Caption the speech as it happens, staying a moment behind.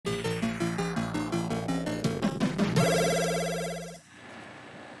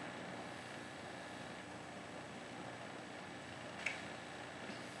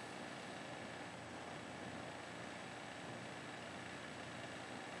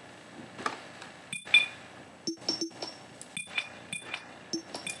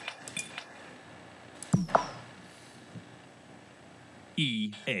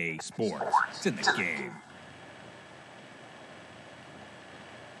EA Sports. It's in the game.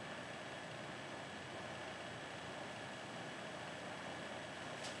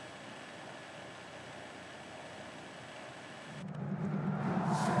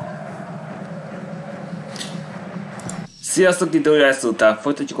 Sziasztok, itt újra ezt után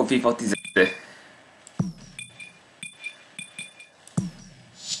folytatjuk a FIFA 17-et.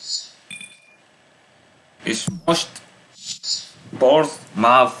 És most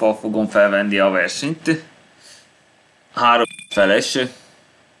Portsmouth-val fogom felvenni a versenyt. 3 feles.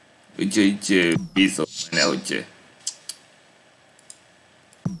 Úgyhogy bízom benne, hogy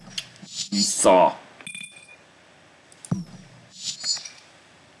vissza.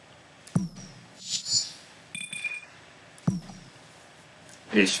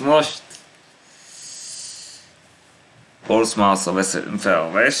 És most Portsmouth-ra veszem fel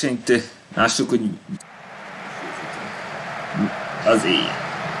a versenyt. Lássuk, hogy az ilyen.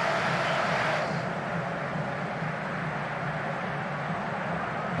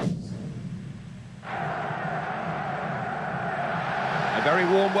 A very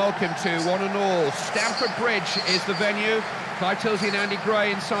warm welcome to one and all. Stamford Bridge is the venue. Clive Tilsley and Andy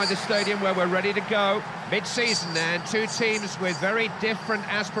Gray inside the stadium where we're ready to go. Mid-season and two teams with very different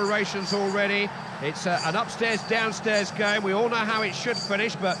aspirations already. It's an upstairs-downstairs game. We all know how it should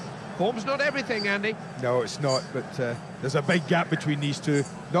finish, but form's not everything, Andy. No, it's not, but there's a big gap between these two,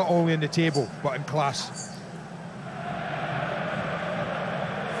 not only in the table, but in class.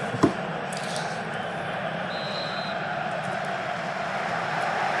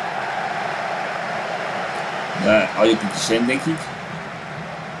 Halljuk itt is mindenkit.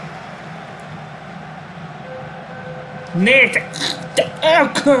 Nézd! Te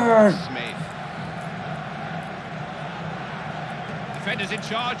elkör! Defenders in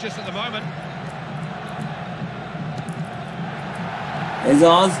charge just at the moment. Ez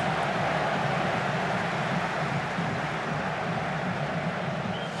az.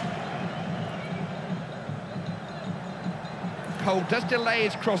 Cole does delay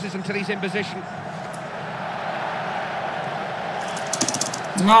his crosses until he's in position.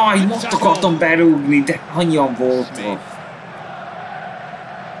 Aj, most akartam berúgni, de annyian voltak.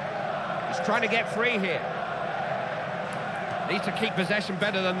 He's trying to get free here. Needs to keep possession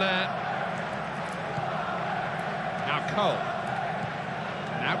better than that. Now Cole.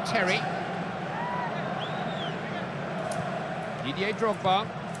 Now Terry. Didier Drogba.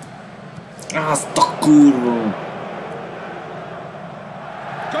 Azt a kurva.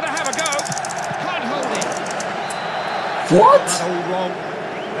 Got to have a go. Can't hold it. What? That's all wrong.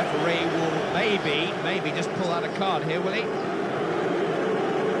 Referee will maybe just pull out a card here, will he?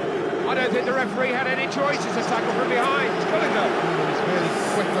 I don't think the referee had any choice. It's a tackle from behind. He's got to go. He's very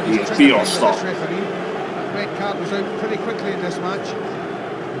quick on his referee. That red card was out pretty quickly in this match.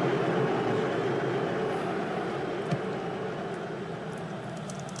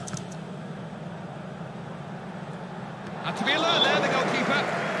 Had to be alert there, the goalkeeper.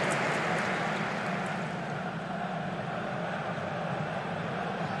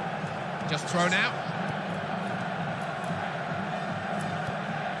 Just thrown out.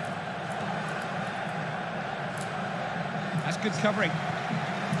 That's good covering.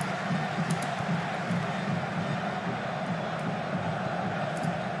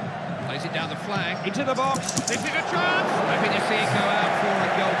 Plays it down the flank, into the box. This is a chance. Happy to see it go out for a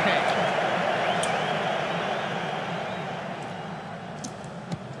goal kick.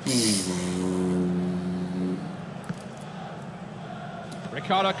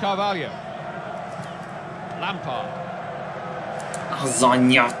 Ricardo Carvalho. Lampard. Az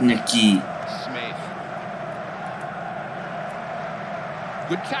anyját neki. Smith.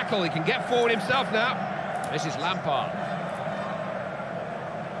 Good tackle, he can get forward himself now. This is Lampard.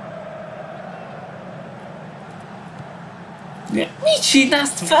 Mit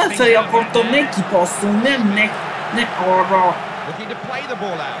csinálsz? Felfelé akartam neki passzolni, nem arra. Looking to play the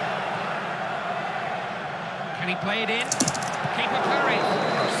ball out. Can he play it in? Keeper carries.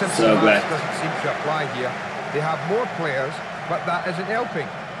 Simple maths doesn't seem to apply here. They have more players, but that isn't helping.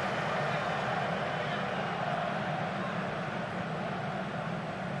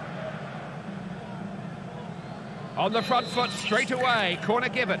 On the front foot straight away, corner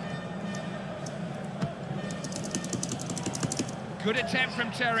given. Good attempt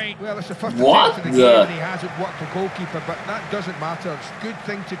from Terry. Well, it's the first What? attempt of the game and he hasn't worked the goalkeeper, but that doesn't matter. It's a good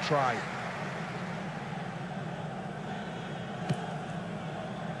thing to try.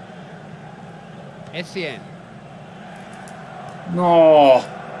 Essien. No.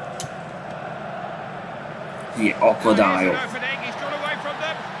 Hülye akadályok. He's got away from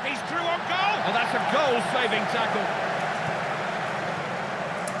them. He's through on goal. Oh, that's a goal-saving tackle.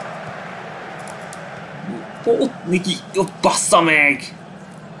 Ott, Niki, ott bassza meg!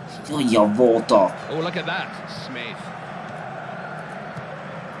 Jajja voltak! Oh, look at that, Smith.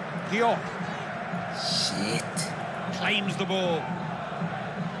 Diop Shit! claims the ball.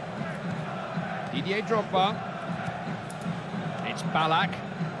 Didier Drogba. It's Ballack.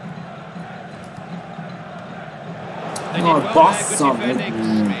 They did Jaj, well there, bassza good meg!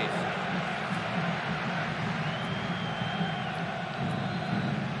 defending, Smith.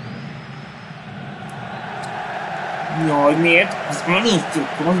 Jaj, miért? Az először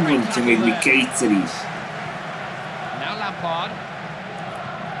gondolja még mi kétszer is. Now Lampard.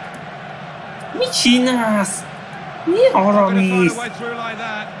 Mit csinálsz? Mi arra Gonna find mész? a way through like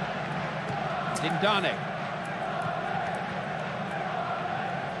that. Dindane.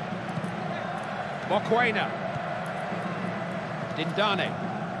 Mokwena. Dindane.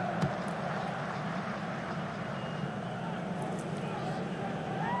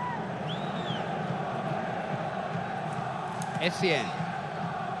 Essien.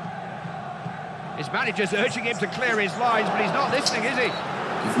 His manager's urging him to clear his lines, but he's not listening, is he?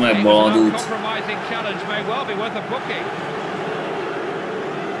 Ez megboldult. Compromising challenge may well be worth a booking.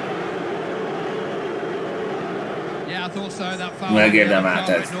 Yeah, I thought so. That foul.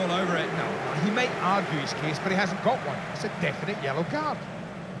 Megérdemelted. All over it. No, he might argue his case, but he hasn't got one. It's a definite yellow card.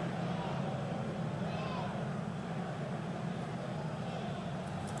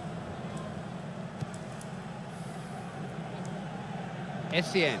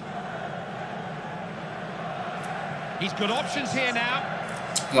 Essien. He's got options here now.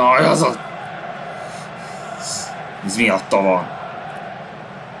 Jaj, az a... Ez miatta van.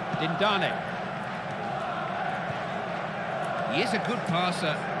 Dindane. He is a good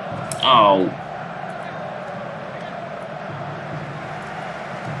passer. Au.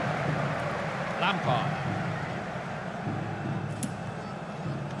 Lampard.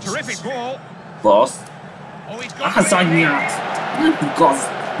 Terrific ball. Bassz. Oh, he's got Az anyját! Nem igaz,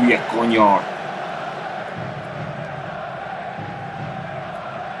 hülye kanyar.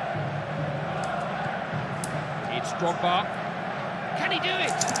 It's Drogba. Can he do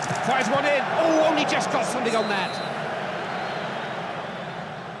it? Fires one in. Oh, only just got something on that.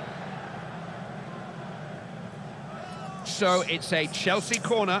 So it's a Chelsea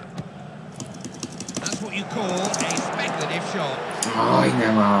corner. That's what you call a speculative shot. Aj,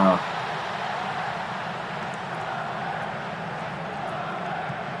 nem áll.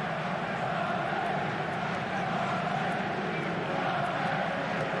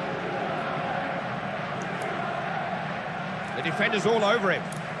 The defender's all over him.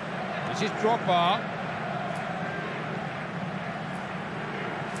 This is Drogba.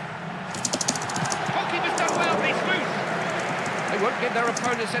 Goalkeeper's done well, but he's loose. They won't give their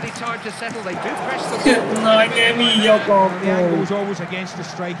opponents any time to settle. They do press the ball. Na, nem így The akartam. angle's always against the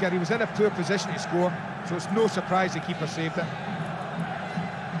striker. He was in a poor position to score, so it's no surprise the keeper saved it.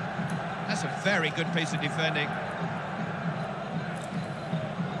 That's a very good piece of defending.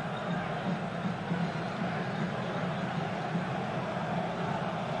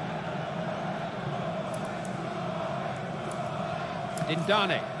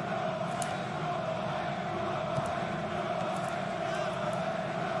 Dindane.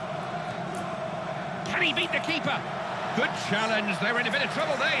 Can he beat the keeper? Good challenge. They were in a bit of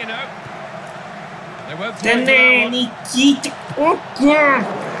trouble there, you know. They won't De fall into ne, that one. Nikita, akkor!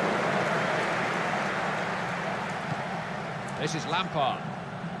 This is Lampard.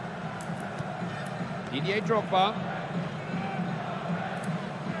 Didier Drogba.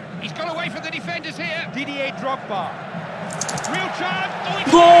 He's got away from the defenders here. Didier Drogba. Real chance. Oh,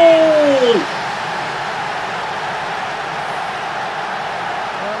 it's Goal!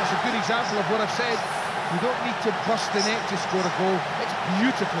 Well, it's a good example of what I've said. You don't need to bust the net to score a goal. It's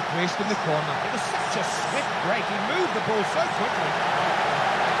beautifully placed in the corner. It was such a swift break. He moved the ball so quickly.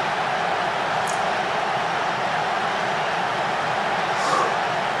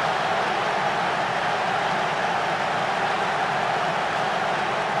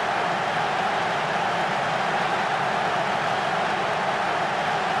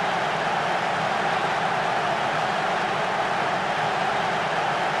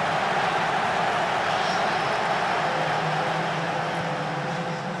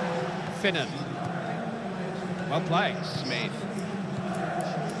 Finnan. Well played, Smith.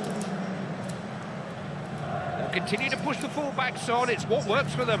 They'll continue to push the full-backs on. It's what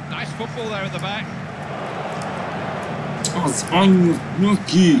works for them. Nice football there at the back. Az anyja,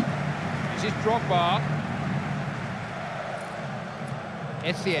 Niki! This is Drogba.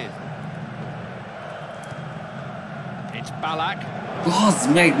 Essien. It's Ballack.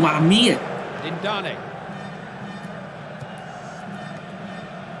 Bazd meg, már miért? Dindane.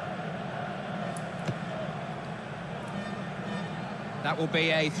 That will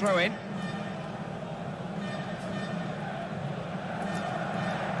be a throw-in.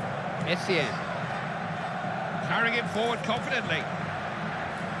 Etienne. Carrying it forward confidently.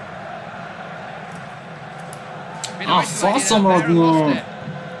 Ah, faça logo!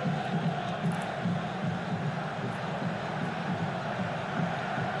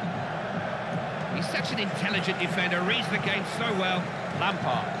 He's such an intelligent defender, reads the game so well.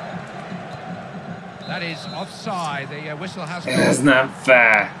 Lampard. That is offside. The whistle has gone. Ez nem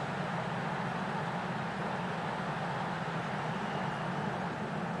fair.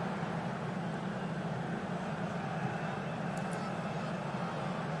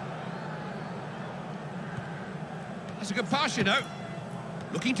 That's a good pass, you know.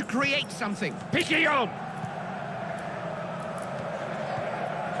 Looking to create something. Piquillon!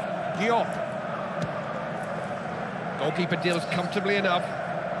 Diop. Goalkeeper deals comfortably enough.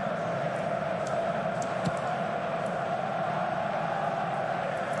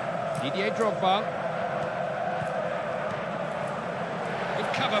 Didier Drogba.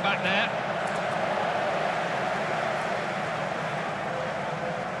 Good cover back there.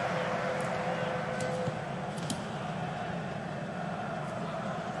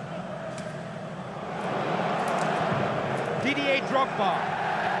 Didier Drogba.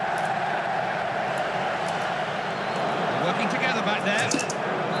 Working together back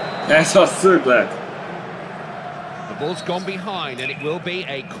there. Ez a szöglet. The ball's gone behind and it will be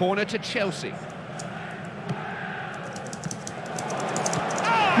a corner to Chelsea.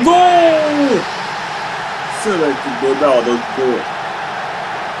 Gól! Szövetükből beadott gól.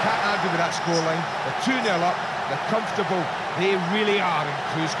 Can't argue with that scoreline. They're 2-0 up, they're comfortable, they really are in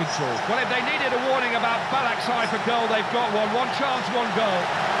cruise control. Well, if they needed a warning about Balak's eye for goal, they've got one. One chance, one goal.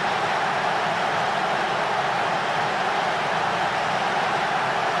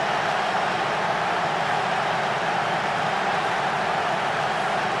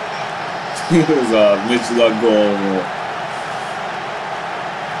 Ez a micsoda gól volt.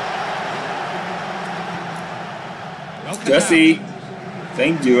 Jesse,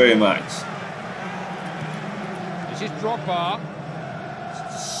 thank you very much. This is Drogba.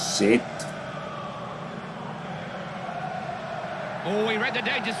 Shit. Oh, he read the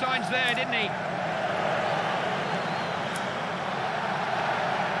danger signs there, didn't he?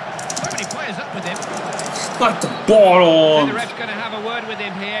 So many players up with him. Got the ball I think on. the ref's going to have a word with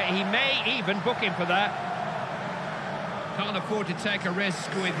him here. He may even book him for that. Can't afford to take a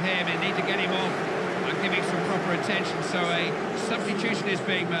risk with him. They need to get him off and giving some proper attention. So a substitution is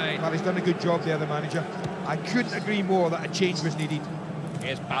being made. Well, he's done a good job there, the manager. I couldn't agree more that a change was needed.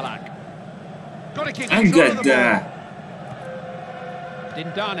 Here's Balak. Got to keep I'm control of good the ball. there.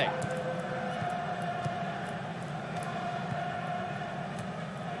 Dindane.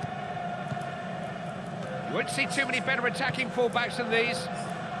 You won't see too many better attacking fullbacks than these.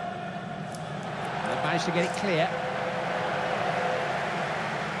 They've managed to get it clear.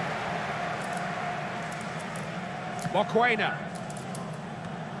 Mokwena.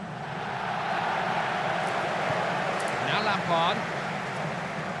 Now Lampard.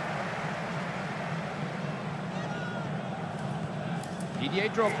 Didier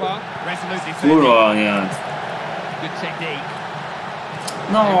Drogba. Resolute defending. Kurva anyád. Good technique.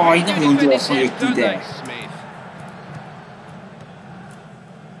 No, így nagyon gyorsan jött ide. Smith.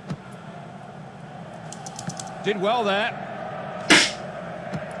 Did well there.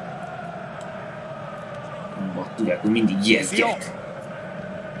 Tudják, hogy mindig ijesztjek.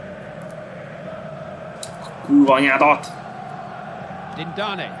 Kurva anyádat!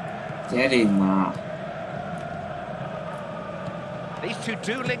 Dindane. Gyerünk már! These two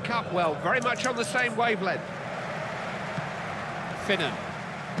do link up well, very much on the same wavelength. Finnan.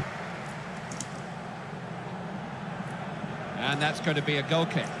 And that's going to be a goal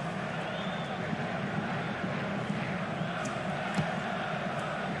kick.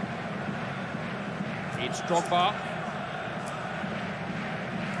 It's Drogba.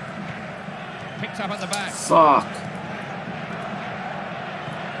 Picked up at the back. Fuck!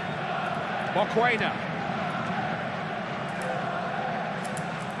 Mokwena.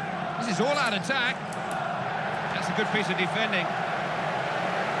 This is all-out attack. That's a good piece of defending.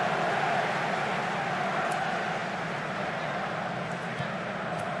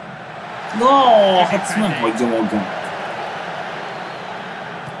 No, hát nem hagyja magam.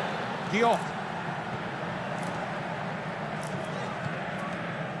 Diop.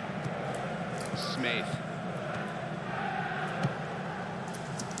 Smith.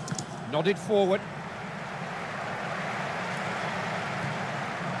 Nodded forward.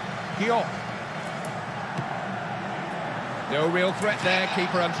 Diop. No real threat there,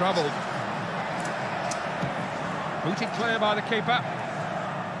 keeper untroubled. Booted clear by the keeper.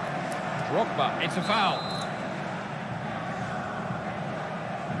 Drogba, it's a foul.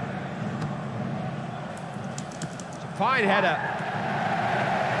 It's a fine header.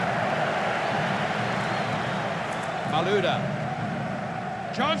 Malouda.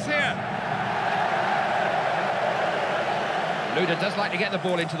 Chance here. Malouda does like to get the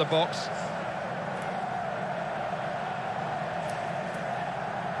ball into the box.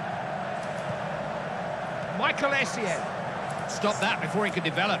 Michael Essien. Stop that before he could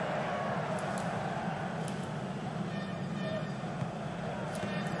develop.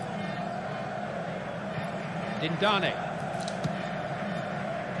 Dindane.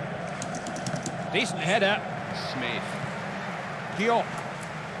 Decent header. Smith. Diop.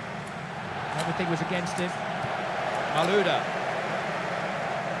 Everything was against him. Malouda.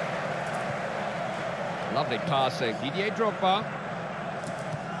 Lovely passing. Didier Drogba.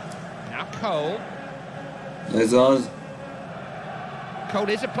 Now Cole. Ez az. Cole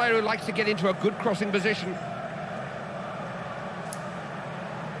is a player who likes to get into a good crossing position.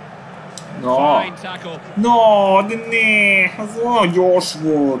 Na. Fine tackle. Na, de ne! Ez olyan gyors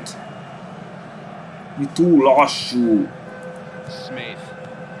volt. Mi túl lassú. Smith.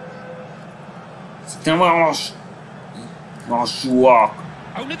 Szerintem olyan lassúak.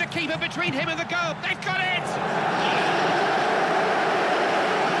 Only the keeper between him and the goal. They've got it!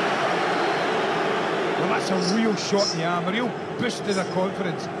 Well, that's a real shot in the arm, a real boost to their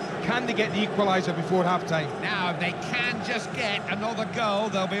confidence. Can they get the equaliser before half-time? Now, if they can just get another goal,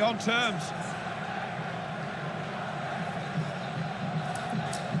 they'll be on terms.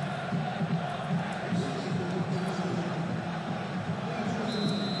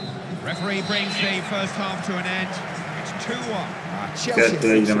 Referee brings the first half to an end. It's 2-1. Chelsea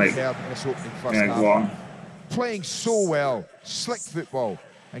Kettő egyre have meg. superb in this opening first Megvan. half. Playing so well, slick football,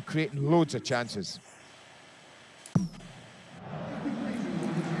 and creating loads of chances.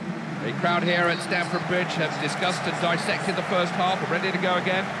 The crowd here at Stamford Bridge have discussed and dissected the first half. We're ready to go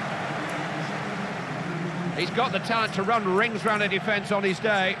again. He's got the talent to run rings round a defence on his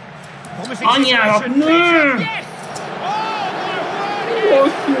day. Promising Anyának, situation. nő! Yes! Oh,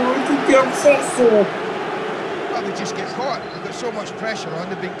 my word! Faszó! Well, they just get caught. They've got so much pressure on.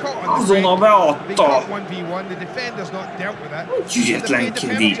 They've been caught on the Azonnal break. They've been caught beadta. 1v1. The defender's not dealt with that.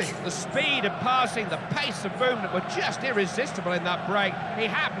 Ügyetlenkedik. The speed of passing, the pace of movement were just irresistible in that break. He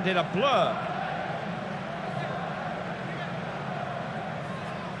happened in a blur.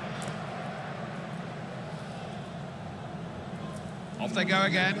 Off they go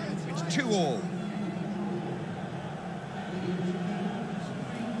again. It's 2-2.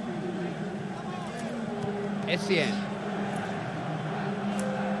 Essien.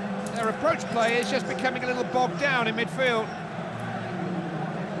 Their approach play is just becoming a little bogged down in midfield.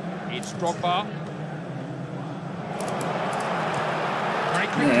 It's Drogba. Very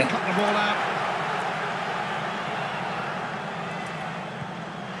quick to cut the ball out.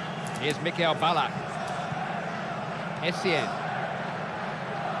 Here's Mikel Ballack. Essien.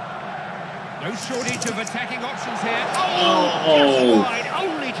 No shortage of attacking options here. Oh, just wide,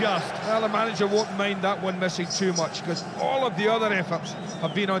 only just. Well, the manager won't mind that one missing too much because all of the other efforts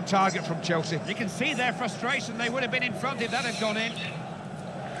have been on target from Chelsea. You can see their frustration. They would have been in front if that had gone in.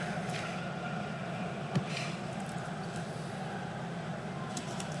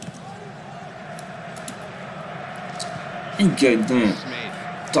 Engedd!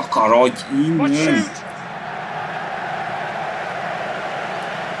 Takarodj What innen! shoot?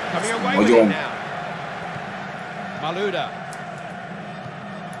 Coming away with it now. Malouda.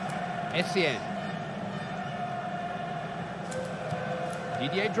 Essien.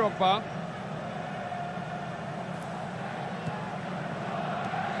 Didier Drogba.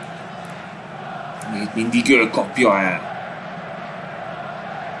 Még mindig ő kapja el.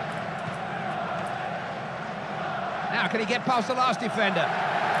 Now, can he get past the last defender?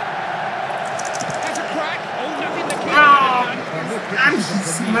 There's a crack. Oh, nothing the keeper Ah! could have done. Nem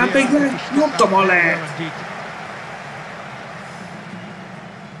hiszem, már pedig nyomtam a le.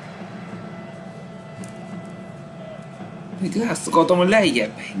 Még azt akartam, hogy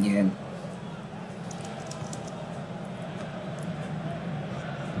lejjebb menjen.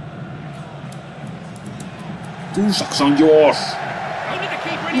 Túlságosan gyors. Only the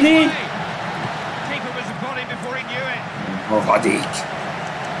keeper in his way. Keeper was upon him before he knew it. Rohadék.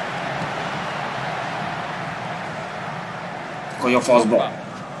 Kaja faszba.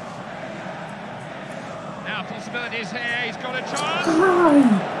 Now possibilities here. He's got a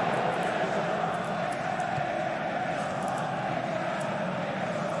chance.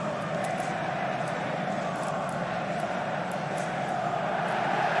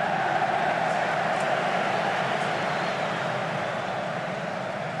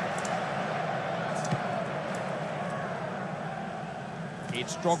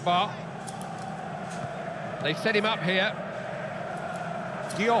 It's Drogba. They set him up here.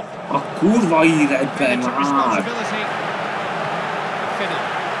 Diop. A kurva életben már! Responsibility. Finnan.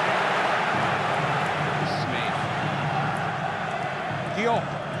 Smith. Diop.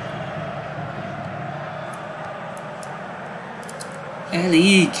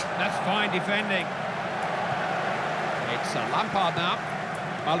 Elég! That's fine defending. It's Lampard now.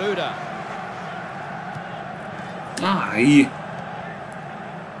 Malouda. Dai!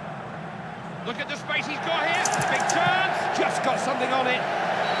 Look at the space he's got here. Big chance. Just got something on it.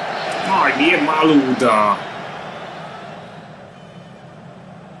 Dai, miért Malouda?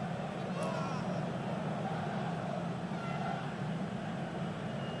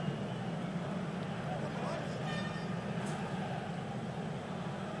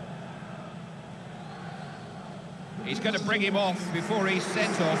 He's going to bring him off before he's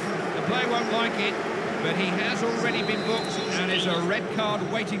sent off. The player won't like it, but he has already been booked and is a red card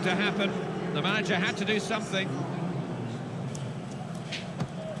waiting to happen. The manager had to do something.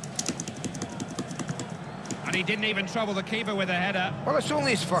 And he didn't even trouble the keeper with a header. Well, it's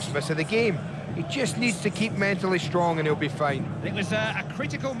only his first miss of the game. He just needs to keep mentally strong and he'll be fine. It was a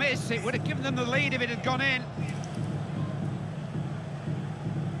critical miss. It would have given them the lead if it had gone in.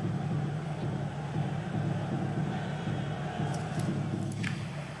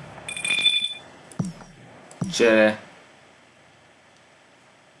 Csere.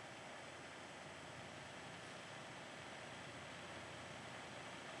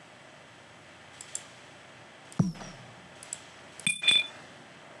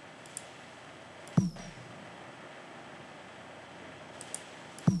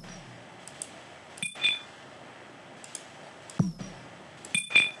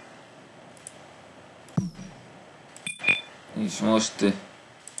 És most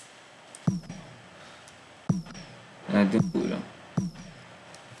mehetünk újra.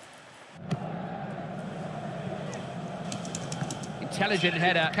 Intelligent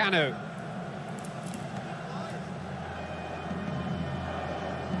header, Kanu.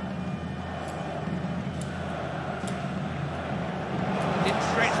 Didn't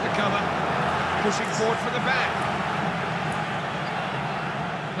stretch the cover. Pushing forward for the back.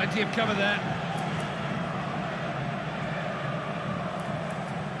 Plenty of cover there.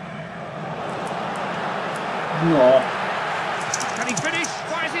 No. Can he finish?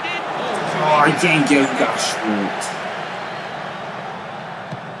 Fires it in. Aj, gyenge ugás volt.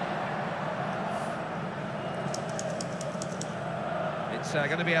 It's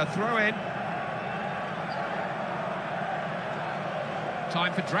going to be a throw-in.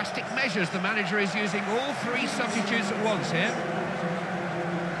 Time for drastic measures. The manager is using all three substitutes at once here.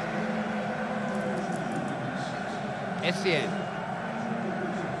 Etienne.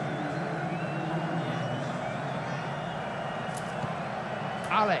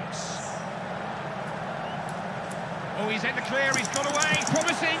 Alex. Oh, he's in the clear, he's got away,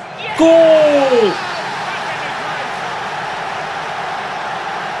 promising. Yes! Goal!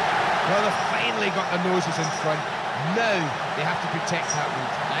 Well, they've finally got their noses in front. Now they have to protect that lead.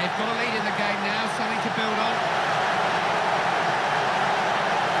 They've got a lead in the game now, something to build on.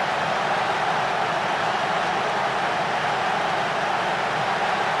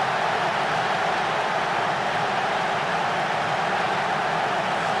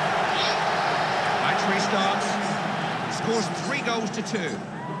 Restarts, scores 3-2.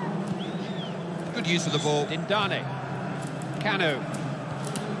 Good use of the ball. Dindane. Kanu.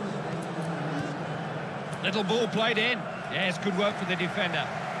 Little ball played in. Yes, good work for the defender.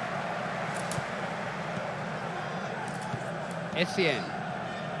 Etienne.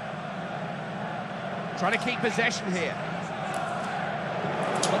 Trying to keep possession here.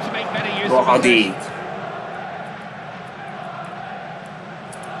 Want to make better use of it.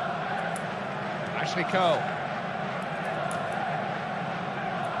 Ashley Cole.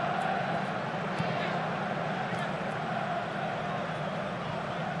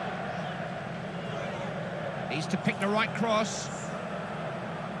 Needs to pick the right cross.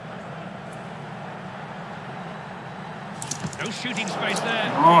 No shooting space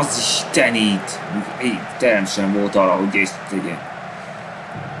there. Az Istenit! Egy terem sem volt arra, hogy ezt tegye.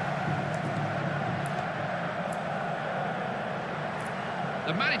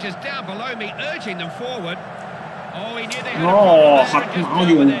 The manager's down below me, urging them forward. Oh, he knew they had No, a hát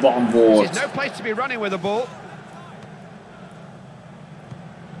problem nagyonban volt. There's no place to be running with the ball.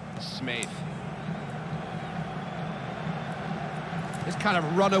 Smith. This kind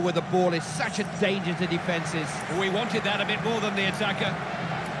of runner with the ball is such a danger to defences. We wanted that a bit more than the attacker.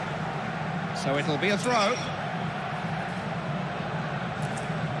 So it'll be a throw.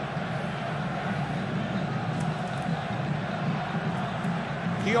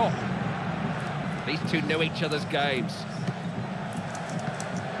 Diop. These two know each other's games.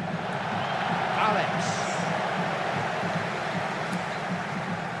 Alex.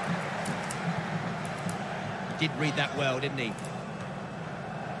 Did read that well, didn't he?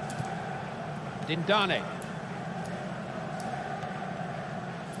 Dindane.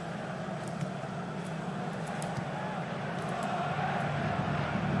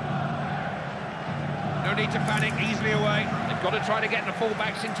 No need to panic, easily away. They've got to try to get the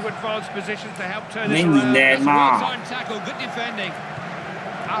fullbacks into advanced positions to help turn this around. That's a well-timed tackle, good defending.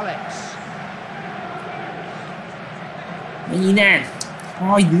 Alex. Innen!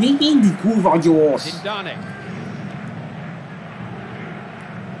 Aj, még mindig kurva gyors! Dindane.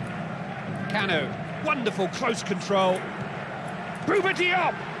 Kanu. Wonderful close control. Bouba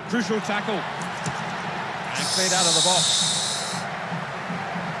Diop. Crucial tackle. And cleared out of the box.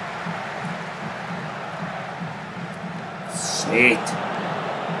 Shit!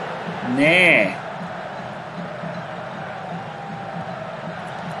 Ne!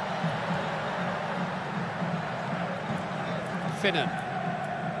 Finnan.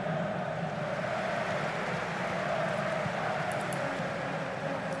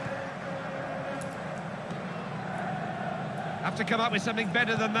 Have to come up with something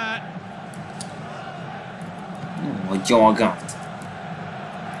better than that. Oh, jagat.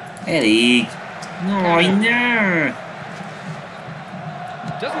 Elég. No, no.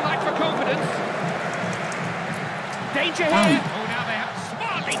 Doesn't lack for confidence. Danger here. Oh, now they have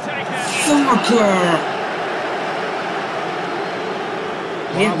smartly taken. Fucker!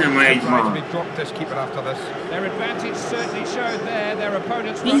 Their advantage certainly showed there. Their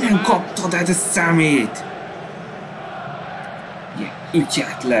opponents Mi nem kaptad el a szemét?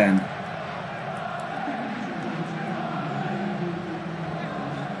 Ügyetlen!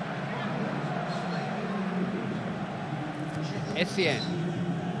 Etienne.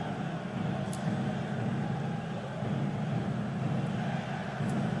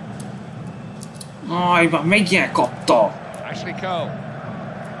 Aj, már megint kapta! Ashley Cole.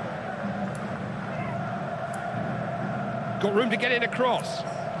 Got room to get in across.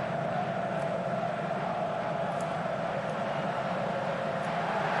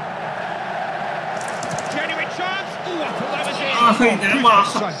 Genuine chance. Oh, I thought that was it. Aj, nem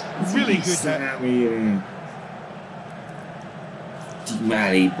áll! Really good there. Így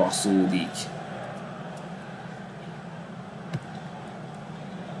mellé baszódik.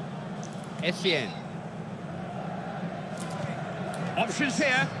 Etienne. Options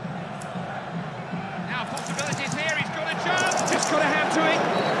here. Now possibilities here. He's got a chance. Just got a hand to it.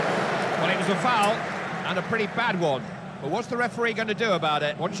 Well, it was a foul and a pretty bad one. But what's the referee going to do about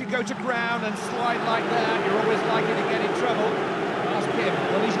it? Once you go to ground and slide like that, you're always likely to get in trouble. Ask him.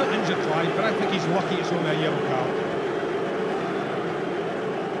 Well, he's not injured, Clive, but I think he's lucky it's only a yellow card.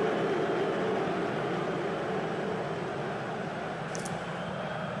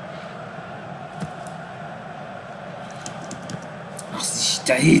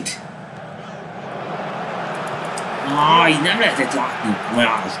 Itt. Aj, nem lehetett látni.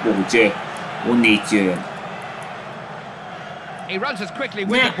 Másból, onnét jön. He runs as quickly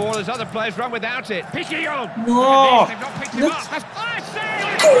with the ball as other players run without it. Pichillon! No! They've not picked him up. I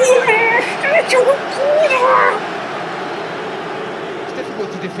say! It's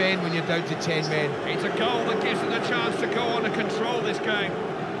difficult to defend when you're down to 10 men. It's a goal that gives them the chance to go on and control this game.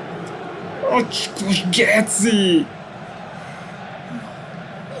 Geci!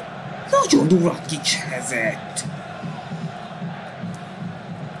 Nagyon durva kicserezett.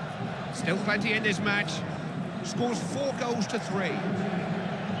 Still plenty in this match. Scores 4 goals to 3.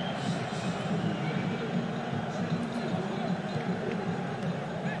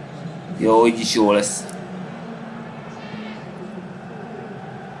 Jó, így is jó lesz.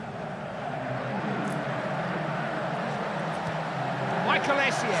 Michael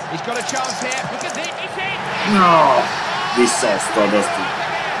Essien. He's got a chance here. Look at this. It's in. No! Visszaosztad azt.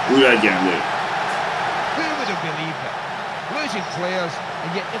 Újra egyenlő. Who would have believed it? Losing players,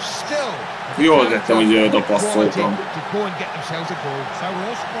 and yet they've still... Jól tettem, hogy dopasszoltam. To go and get themselves a goal. So we're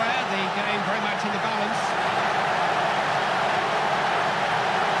all square. The game very much in the balance.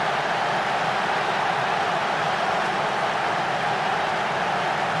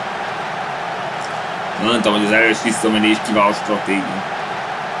 Mondtam, hogy az erős visszamenés kiváló stratégia.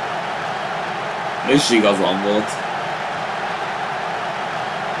 És igazam volt.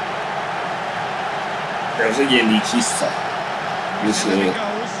 De ez egy ilyen nincs vissza.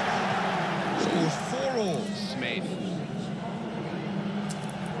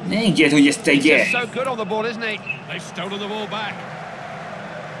 Ne engedd, hogy ezt tegye! So good on the ball, isn't he? They've stolen the ball back.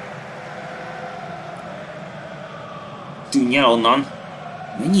 Tűnj el onnan!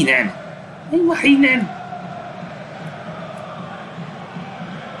 Menj innen! Menj már innen!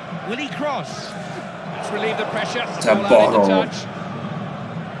 Will he cross? Let's relieve the pressure. Te Ball out in the barom! touch.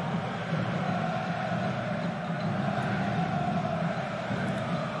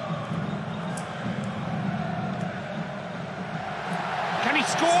 Can he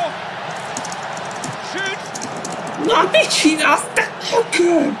score? Shoot! Na, mit csinálsz, te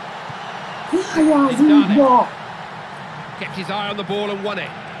tököm? Rájázunk ma! Kept his eye on the ball and won it.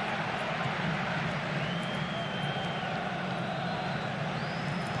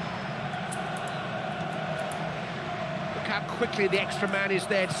 Look how quickly the extra man is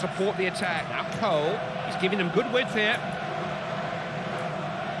there to support the attack. Now Cole, he's giving them good width here.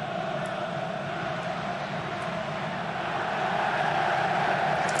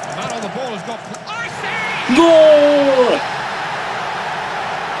 The man on the ball has got... I see! Gól!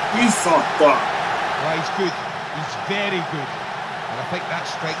 Visszadta! Well, he's good. He's very good. And I think that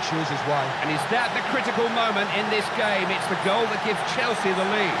strike shows us why. And is that the critical moment in this game? It's the goal that gives Chelsea the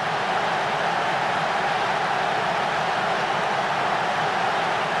lead.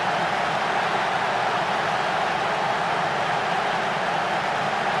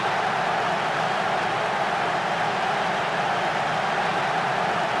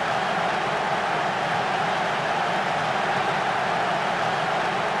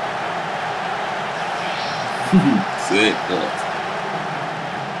 Szép volt.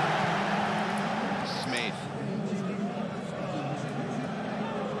 Smith.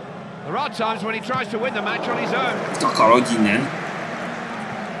 There are times when he tries to win the match on his own. Takarodj innen!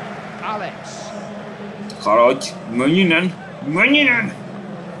 Alex. Takarodj! Menj innen! Menj innen!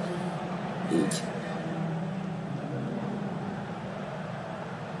 Így.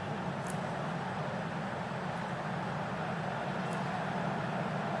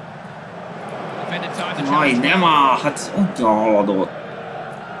 Defended time to Aj, challenge. nem áll! Hát hogyan haladott?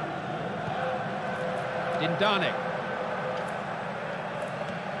 Dindane.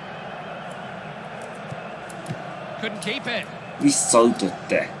 Couldn't keep it.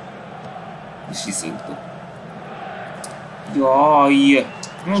 Visszaütötte. És visszaütött. Jaj!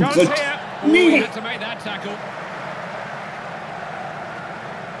 Chance here. Oh, he Mi? had to make that tackle.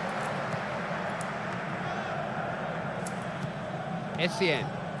 Essien.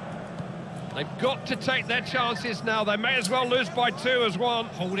 They've got to take their chances now. They may as well lose by 2 as 1.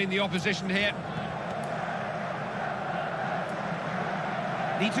 Holding the opposition here.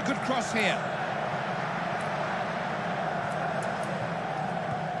 Needs a good cross here.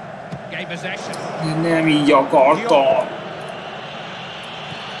 Gain possession. Nem így akarta.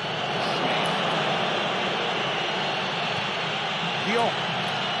 Dion.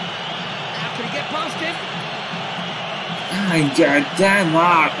 How can he get past him? Engedd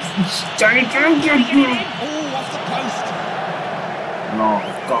már! Oh, off the post. Na,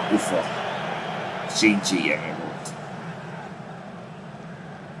 kapufa. Sincs ilyen volt.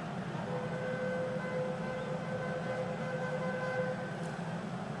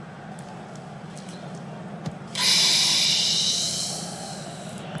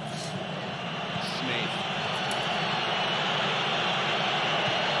 Smith.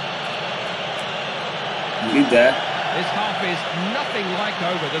 Ide. This half is nothing like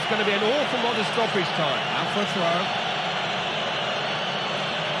over. There's going to be an awful lot of stoppage time. Out for a throw.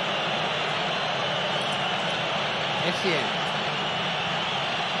 Essien.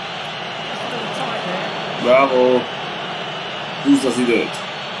 Just a little tight there. Bravo. Húzd az időt.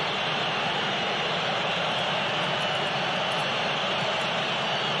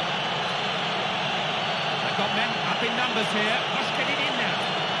 They've got men up in numbers here. Must get it in now.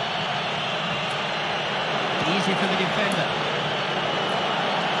 Easy for the defender.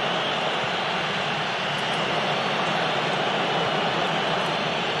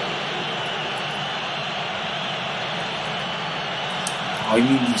 Aj,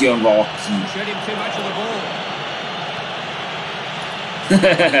 mindig jön valaki. Showed him too much of the ball.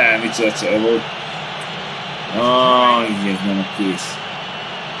 Micsoda csaj volt. Aj, ez nem a kész.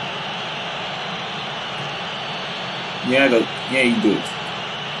 Nyerd időt.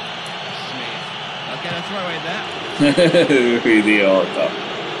 Smith. They'll get a throw in there. Idióta.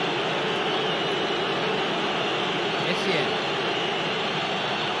 Essien.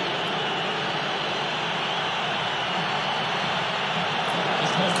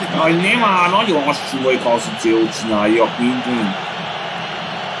 Just halted by Aj, the nem áll, nagyon lassú vagyok, ha asszociót csináljak, mint én.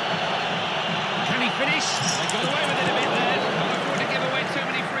 Can he finish? They got away with it a bit there. Can't afford to give away too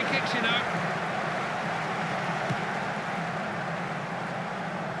many free kicks, you know.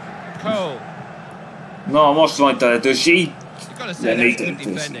 Cole. Na, most van itt a lehetőség. You've got to say that's good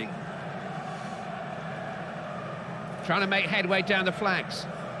defending. Trying to make headway down the flanks.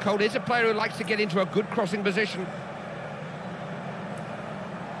 Cole is a player who likes to get into a good crossing position.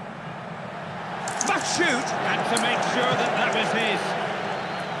 Must shoot, and to make sure that that was his.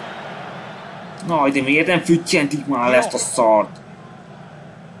 Na, de miért nem füttyentik már ezt a szart?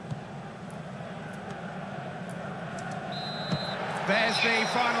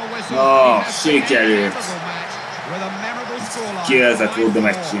 Na, sikerült. Kiélzett volt a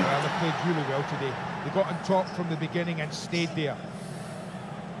meccsen. They got on top from the beginning and stayed there.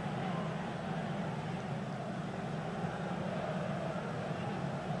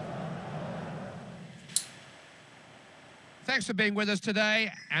 Thanks for being with us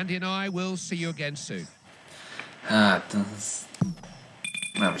today. Andy and I will see you again soon. Hát, az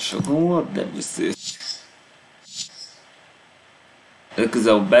nem sokan volt, de biztos.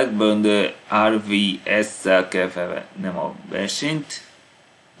 Legközelebb a Blackburn RVS-szel kell felvenni, nem a versenyt.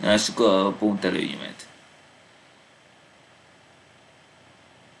 Lássuk a pont előnyömet.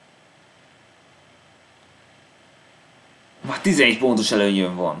 Már 11 pontos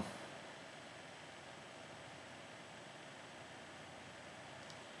előnyöm van.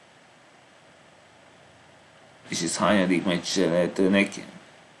 És ez hányadik meccse lehet nekem?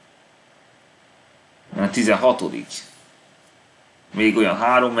 Már 16. Még olyan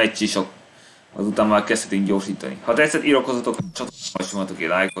 3 meccs is, azután már kezdhetünk gyorsítani. Ha tetszett, iratkozzatok, csatornára, egy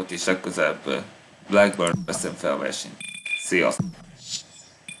lájkot, és legközelebb Blackburn veszem fel a versenyt. Sziasztok!